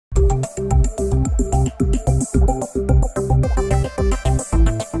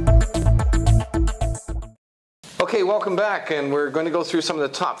welcome back, and we're going to go through some of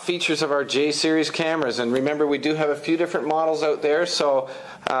the top features of our J Series cameras. And remember, we do have a few different models out there, so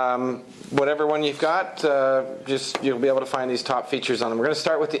whatever one you've got, you'll be able to find these top features on them. We're going to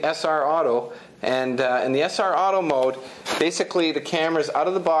start with the SR Auto, and in the SR Auto mode, basically the cameras out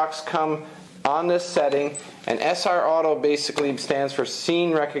of the box come on this setting, and SR Auto basically stands for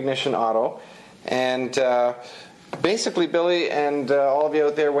Scene Recognition Auto. And basically, Billy and all of you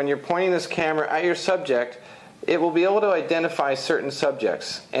out there, when you're pointing this camera at your subject, it will be able to identify certain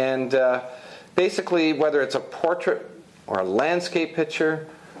subjects. And basically, whether it's a portrait or a landscape picture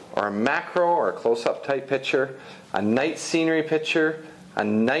or a macro or a close-up type picture, a night scenery picture, a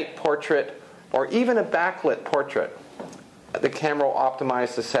night portrait, or even a backlit portrait, the camera will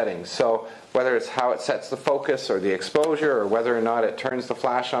optimize the settings. So whether it's how it sets the focus or the exposure, or whether or not it turns the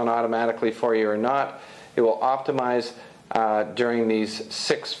flash on automatically for you or not, it will optimize during these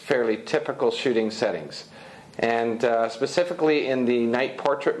 6 fairly typical shooting settings. And specifically in the night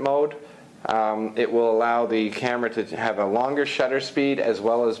portrait mode, it will allow the camera to have a longer shutter speed, as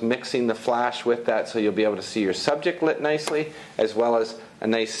well as mixing the flash with that, so you'll be able to see your subject lit nicely, as well as a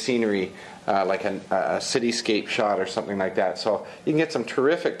nice scenery, like a cityscape shot or something like that. So you can get some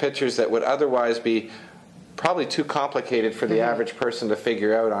terrific pictures that would otherwise be probably too complicated for the average person to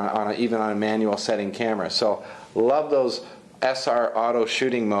figure out even on a manual setting camera. So love those SR Auto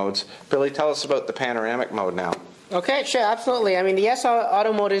shooting modes. Billy, tell us about the panoramic mode now. Okay, sure, absolutely. I mean, the SR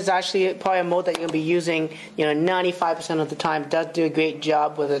Auto mode is actually probably a mode that you're going to be using, 95% of the time. It does do a great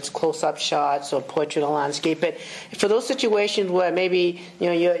job, whether it's close-up shots or portrait or landscape. But for those situations where maybe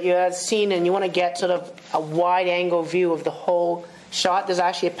you're at a scene and you want to get sort of a wide-angle view of the whole shot, there's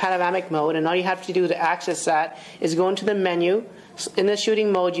actually a panoramic mode, and all you have to do to access that is go into the menu. In the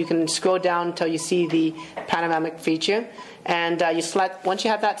shooting mode, you can scroll down until you see the panoramic feature, and you select. Once you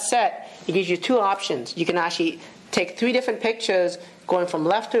have that set, it gives you 2 options. You can actually take 3 different pictures going from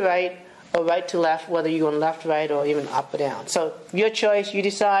left to right or right to left, whether you're going left to right or even up or down. So your choice, you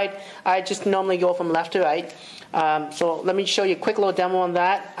decide. I just normally go from left to right. So let me show you a quick little demo on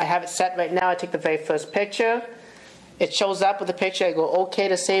that. I have it set right now. I take the very first picture. It shows up with the picture. I go OK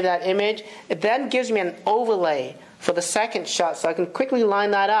to save that image. It then gives me an overlay for the second shot, so I can quickly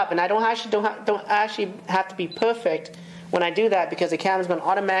line that up. And I don't actually have to be perfect when I do that, because the camera's going to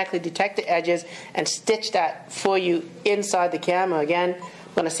automatically detect the edges and stitch that for you inside the camera. Again,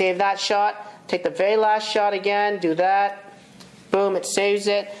 I'm going to save that shot, take the very last shot again, do that, boom, it saves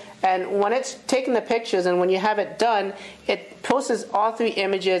it. And when it's taking the pictures and when you have it done, it processes all 3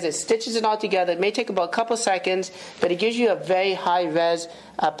 images, it stitches it all together. It may take about a couple seconds, but it gives you a very high-res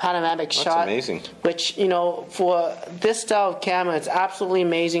panoramic shot. That's amazing. Which, for this style of camera, it's absolutely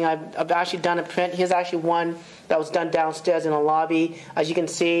amazing. I've actually done a print. Here's actually one that was done downstairs in a lobby. As you can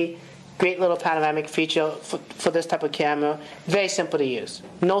see, great little panoramic feature for this type of camera. Very simple to use.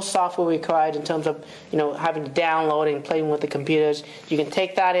 No software required in terms of having to download and playing with the computers. You can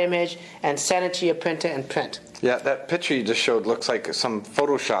take that image and send it to your printer and print. Yeah, that picture you just showed looks like some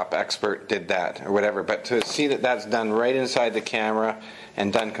Photoshop expert did that or whatever. But to see that that's done right inside the camera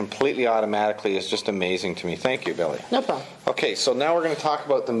and done completely automatically is just amazing to me. Thank you, Billy. No problem. Okay, so now we're going to talk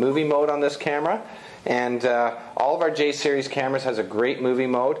about the movie mode on this camera. And all of our J Series cameras has a great movie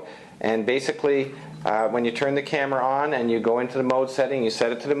mode. And basically, when you turn the camera on and you go into the mode setting, you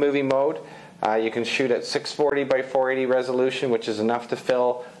set it to the movie mode. You can shoot at 640 by 480 resolution, which is enough to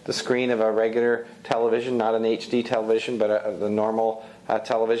fill the screen of a regular television, not an HD television, but the normal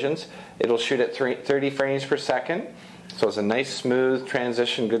televisions. It'll shoot at 30 frames per second. So it's a nice, smooth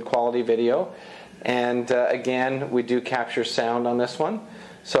transition, good quality video. And again, we do capture sound on this one.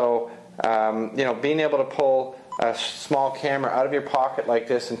 So, being able to pull a small camera out of your pocket like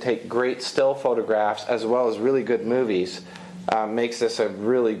this and take great still photographs as well as really good movies makes this a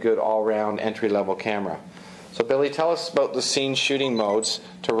really good all-round entry-level camera. So Billy, tell us about the scene shooting modes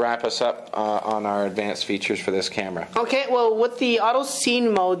to wrap us up on our advanced features for this camera. Okay, well, with the auto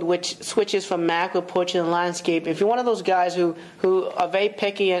scene mode, which switches from macro, portrait, and landscape, if you're one of those guys who are very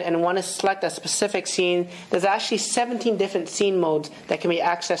picky and want to select a specific scene, there's actually 17 different scene modes that can be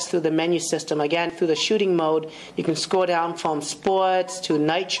accessed through the menu system. Again, through the shooting mode, you can scroll down from sports to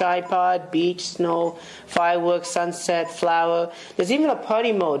night tripod, beach, snow, fireworks, sunset, flower. There's even a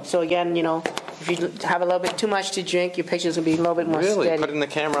party mode. So again, if you have a little bit too much to drink, your pictures will be a little bit more steady. Putting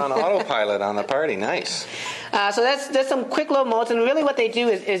the camera on autopilot on the party. Nice. So there's some quick little modes, and really what they do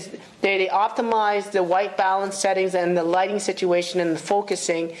is they optimize the white balance settings and the lighting situation and the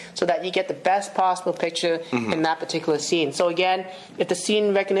focusing so that you get the best possible picture in that particular scene. So again, if the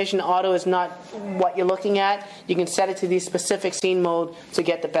scene recognition auto is not what you're looking at, you can set it to the specific scene mode to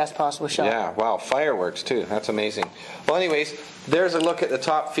get the best possible shot. Yeah, wow, fireworks too. That's amazing. Well, anyways, there's a look at the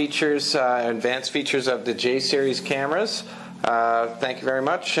top features, advanced features of the J Series cameras. Thank you very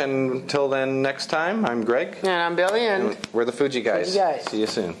much, and until then, next time, I'm Greg. And I'm Billy, and we're the Fuji guys. Fuji guys. See you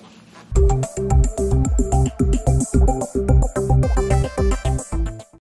soon.